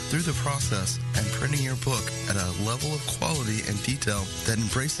you through the process and printing your book at a level of quality and detail that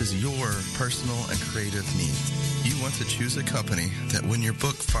embraces your personal and creative needs. You want to choose a company that when your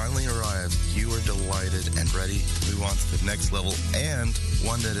book finally arrives, you are delighted and ready to move on to the next level, and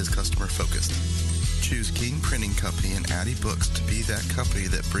one that is customer focused. Choose King Printing Company and AudioBooks to be that company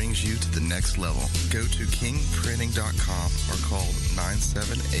that brings you to the next level. Go to kingprinting.com or call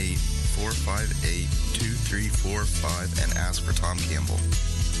 978-458-2345 and ask for Tom Campbell.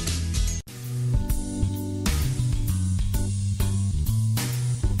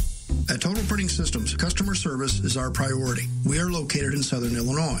 At Total Printing Systems, customer service is our priority. We are located in Southern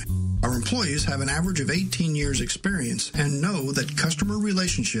Illinois. Our employees have an average of 18 years experience and know that customer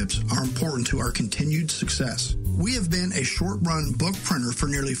relationships are important to our continued success. We have been a short-run book printer for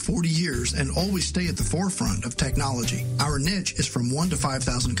nearly 40 years and always stay at the forefront of technology. Our niche is from 1 to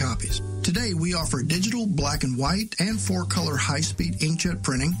 5,000 copies. Today, we offer digital, black and white, and 4-color high-speed inkjet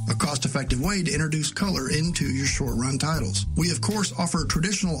printing, a cost-effective way to introduce color into your short-run titles. We, of course, offer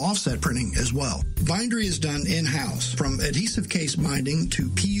traditional offset printing as well. Bindery is done in-house, from adhesive case binding to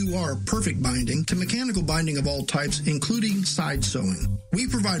PUR perfect binding to mechanical binding of all types, including side sewing. We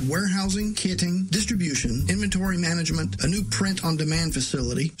provide warehousing, kitting, distribution, inventory management, a new print-on-demand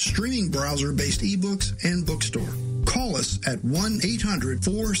facility, streaming browser-based eBooks, and bookstore. Call us at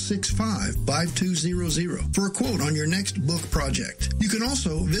 1-800-465-5200 for a quote on your next book project. You can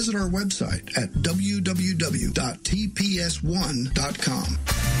also visit our website at www.tps1.com.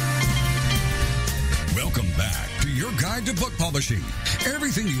 Welcome back to your guide to book publishing.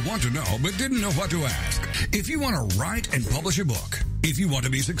 Everything you want to know but didn't know what to ask. If you want to write and publish a book, if you want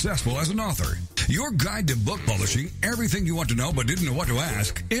to be successful as an author, your guide to book publishing, everything you want to know but didn't know what to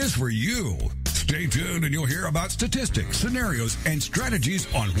ask, is for you. Stay tuned and you'll hear about statistics, scenarios, and strategies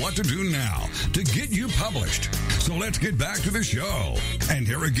on what to do now to get you published. So let's get back to the show. And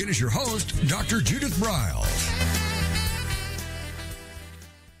here again is your host, Dr. Judith Briles.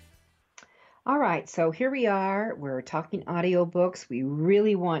 All right, so here we are. We're talking audiobooks. We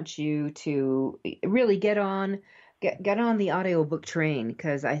really want you to really get on the audiobook train,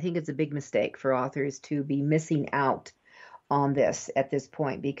 because I think it's a big mistake for authors to be missing out on this at this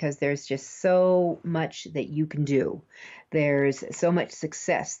point, because there's just so much that you can do. There's so much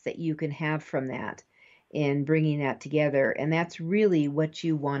success that you can have from that in bringing that together, and that's really what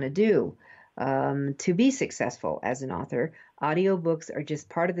you want to do. To be successful as an author, audiobooks are just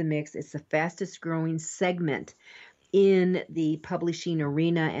part of the mix. It's the fastest growing segment in the publishing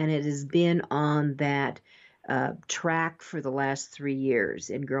arena, and it has been on that track for the last 3 years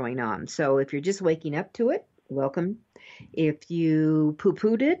and growing on. So if you're just waking up to it, welcome. If you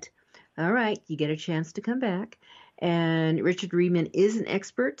poo-pooed it, all right, you get a chance to come back. And Richard Rieman is an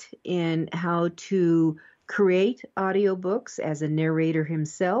expert in how to create audiobooks as a narrator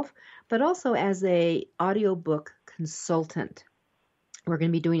himself, but also as a audiobook consultant. We're going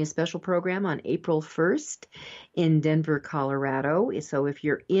to be doing a special program on April 1st in Denver, Colorado. So if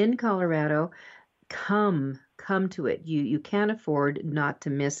you're in Colorado, come to it. You can't afford not to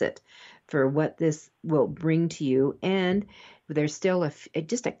miss it for what this will bring to you. And there's still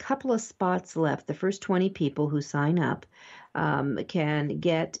just a couple of spots left. The first 20 people who sign up can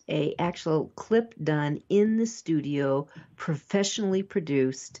get a actual clip done in the studio, professionally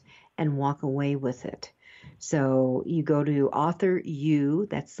produced, and walk away with it. So you go to AuthorU,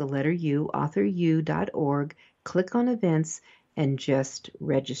 that's the letter U, AuthorU.org, click on events, and just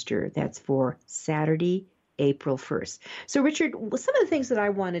register. That's for Saturday, April 1st. So Richard, some of the things that I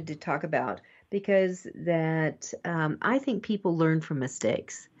wanted to talk about, because that I think people learn from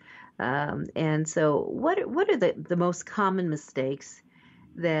mistakes. And so what are the most common mistakes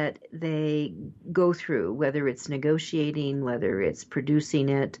that they go through, whether it's negotiating, whether it's producing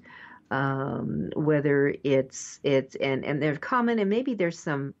it, whether it's and they're common, and maybe there's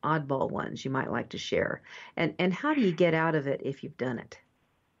some oddball ones you might like to share. And how do you get out of it if you've done it?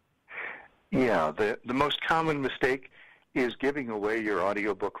 Yeah, the most common mistake is giving away your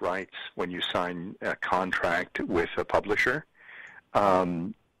audiobook rights when you sign a contract with a publisher,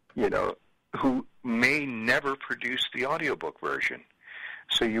 who may never produce the audiobook version.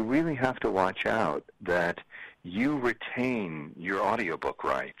 So you really have to watch out that you retain your audiobook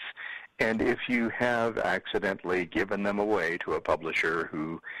rights. And if you have accidentally given them away to a publisher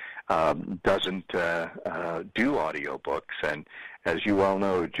who doesn't do audiobooks, and as you well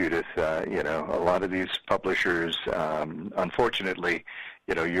know, Judith, a lot of these publishers, unfortunately,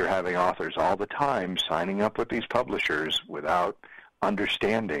 you're having authors all the time signing up with these publishers without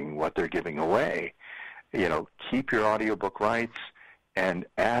understanding what they're giving away. keep your audiobook rights and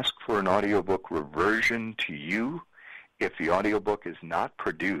ask for an audiobook reversion to you if the audiobook is not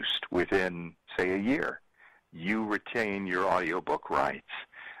produced within, say, a year. You retain your audiobook rights.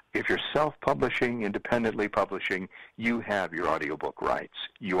 If you're self-publishing, independently publishing, you have your audiobook rights.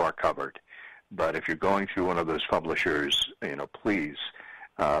 You are covered. But if you're going through one of those publishers, please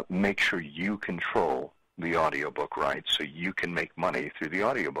make sure you control the audiobook rights so you can make money through the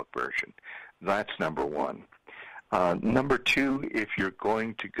audiobook version. That's number one. Number two, if you're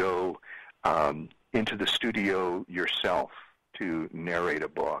going to go into the studio yourself to narrate a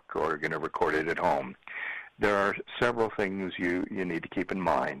book or you're going to record it at home, there are several things you need to keep in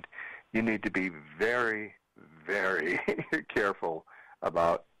mind. You need to be very, very careful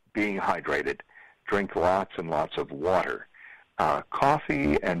about being hydrated. Drink lots and lots of water.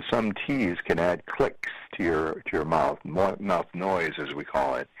 Coffee and some teas can add clicks to your mouth noise, as we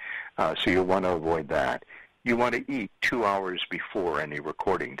call it. So you'll want to avoid that. You want to eat 2 hours before any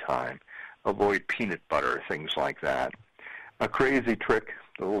recording time. Avoid peanut butter, things like that. A crazy trick,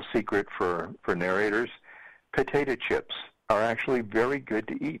 a little secret for narrators, potato chips are actually very good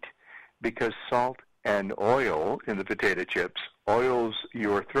to eat because salt and oil in the potato chips oils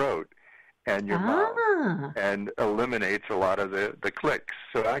your throat and your mouth and eliminates a lot of the clicks.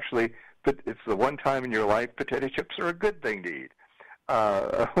 So actually, it's the one time in your life potato chips are a good thing to eat.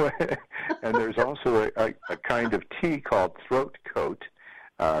 And there's also a kind of tea called throat coat,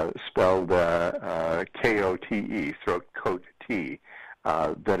 spelled K-O-T-E, throat coat tea,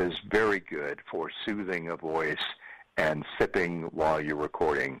 that is very good for soothing a voice and sipping while you're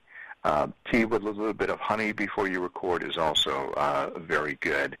recording. Tea with a little bit of honey before you record is also very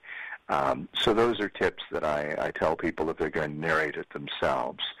good. So those are tips that I tell people if they're going to narrate it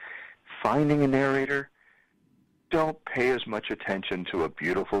themselves. Finding a narrator, don't pay as much attention to a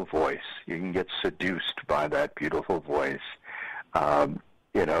beautiful voice. You can get seduced by that beautiful voice.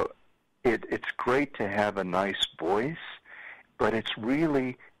 It's great to have a nice voice, but it's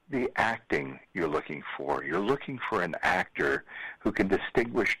really the acting you're looking for. You're looking for an actor who can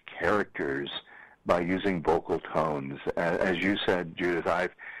distinguish characters by using vocal tones. As you said, Judith,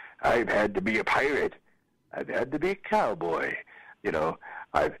 I've had to be a pirate. I've had to be a cowboy.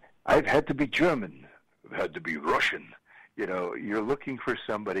 I've had to be German. I've had to be Russian. You're looking for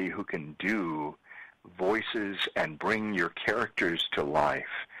somebody who can do voices and bring your characters to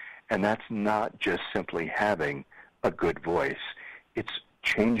life. And that's not just simply having a good voice. It's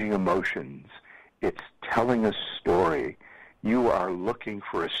changing emotions. It's telling a story. You are looking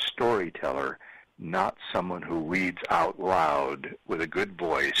for a storyteller, not someone who reads out loud with a good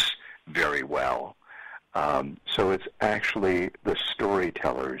voice very well. So it's actually the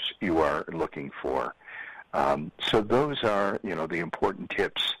storytellers you are looking for. So those are, the important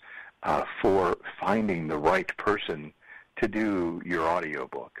tips for finding the right person to do your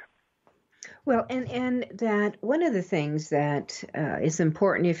audiobook. Well, and that one of the things that is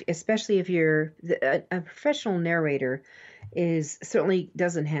important, especially if you're a professional narrator, is certainly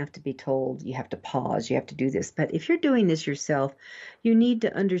doesn't have to be told you have to pause, you have to do this. But if you're doing this yourself, you need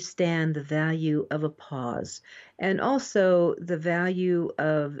to understand the value of a pause and also the value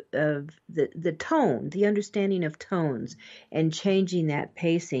of the tone, the understanding of tones and changing that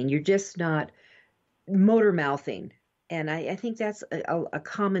pacing. You're just not motor mouthing. And I think that's a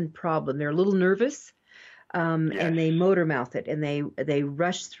common problem. They're a little nervous, and they motor mouth it, and they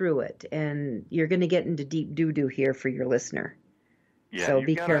rush through it. And you're going to get into deep doo-doo here for your listener. Yeah, so you've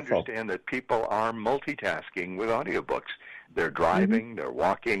be got careful. to understand that people are multitasking with audiobooks. They're driving, they're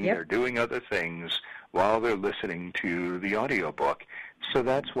walking, they're doing other things while they're listening to the audiobook. So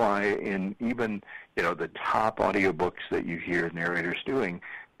that's why in even, the top audiobooks that you hear narrators doing,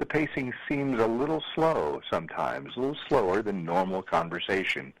 the pacing seems a little slow sometimes, a little slower than normal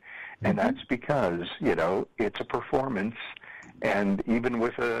conversation. And that's because, it's a performance. And even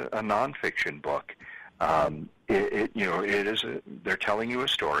with a nonfiction book, they're telling you a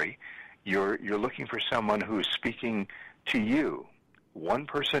story. You're looking for someone who is speaking to you, one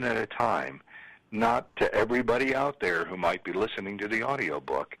person at a time, not to everybody out there who might be listening to the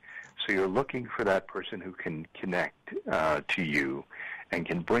audiobook. So you're looking for that person who can connect to you and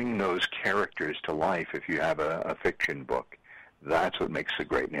can bring those characters to life if you have a fiction book. That's what makes a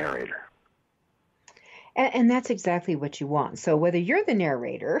great narrator. And that's exactly what you want. So whether you're the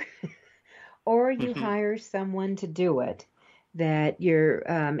narrator or you hire someone to do it, that you're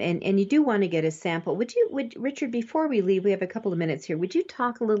and you do want to get a sample. Would Richard, before we leave, we have a couple of minutes here. Would you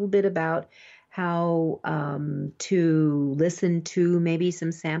talk a little bit about how to listen to maybe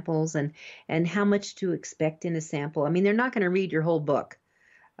some samples and how much to expect in a sample? I mean, they're not going to read your whole book.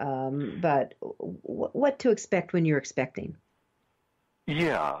 But what to expect when you're expecting?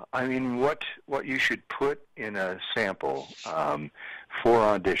 Yeah, I mean, what you should put in a sample for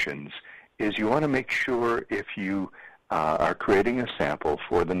auditions is you want to make sure if you are creating a sample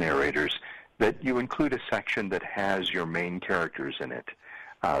for the narrators that you include a section that has your main characters in it,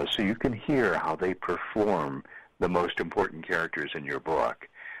 so you can hear how they perform the most important characters in your book.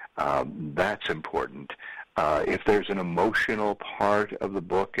 That's important. If there's an emotional part of the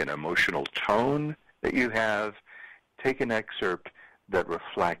book, an emotional tone that you have, take an excerpt that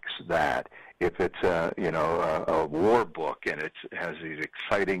reflects that. If it's a war book and it has these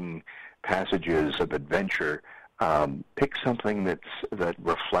exciting passages of adventure, pick something that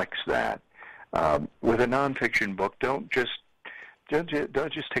reflects that. With a nonfiction book, don't just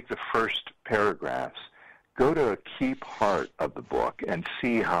take the first paragraphs. Go to a key part of the book and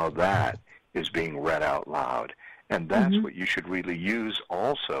see how that is being read out loud. And that's what you should really use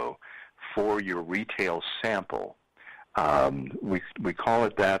also for your retail sample. We call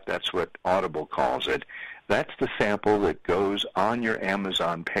it that. That's what Audible calls it. That's the sample that goes on your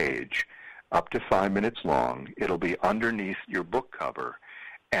Amazon page, up to 5 minutes long. It'll be underneath your book cover.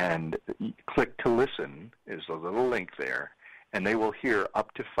 And click to listen is a little link there, and they will hear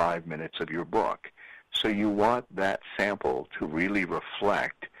up to 5 minutes of your book. So you want that sample to really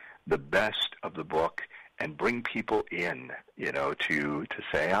reflect the best of the book and bring people in, to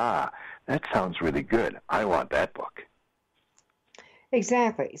say, that sounds really good. I want that book.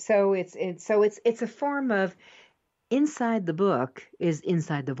 Exactly. So it's a form of inside the book is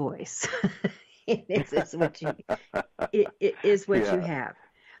inside the voice. It's what you it is what you have.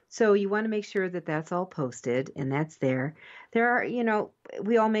 So you want to make sure that that's all posted and that's there. There are,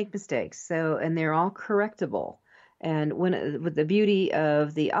 we all make mistakes, and they're all correctable. And with the beauty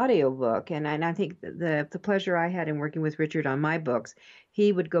of the audiobook, and I think the pleasure I had in working with Richard on my books,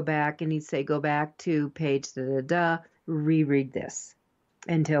 he would go back and he'd say, go back to page reread this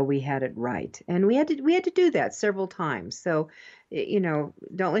until we had it right. And we had to do that several times. So,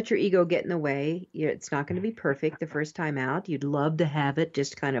 don't let your ego get in the way. It's not going to be perfect the first time out. You'd love to have it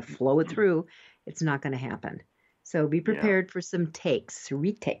just kind of flow it through. It's not going to happen. So be prepared for some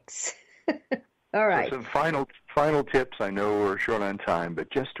retakes. All right. So some final tips. I know we're short on time, but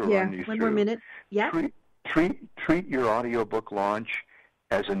just to run you through. One more minute. Yeah. Treat your audiobook launch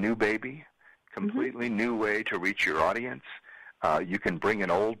as a new baby, completely new way to reach your audience. You can bring an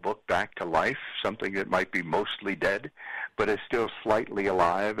old book back to life, something that might be mostly dead, but is still slightly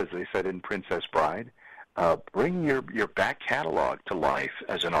alive, as they said in Princess Bride. Bring your back catalog to life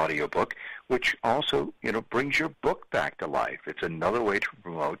as an audiobook, which also, brings your book back to life. It's another way to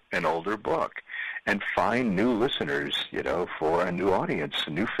promote an older book and find new listeners, for a new audience,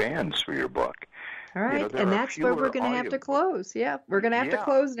 new fans for your book. All right, and that's where we're going to have to close. Yeah, we're going to have to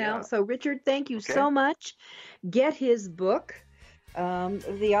close now. Yeah. So, Richard, thank you so much. Get his book,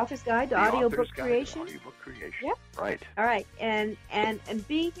 The Author's Guide to Audiobook Creation. Audiobook Creation. Yep. Right. All right, and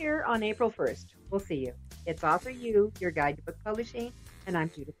be here on April 1st. We'll see you. It's Author You, your guide to book publishing, and I'm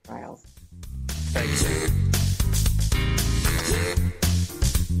Judith Riles. Thanks.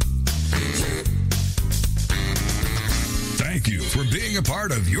 Thank you for being a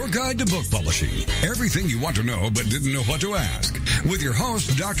part of Your Guide to Book Publishing. Everything you want to know but didn't know what to ask. With your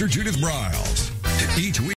host, Dr. Judith Riles. Each week.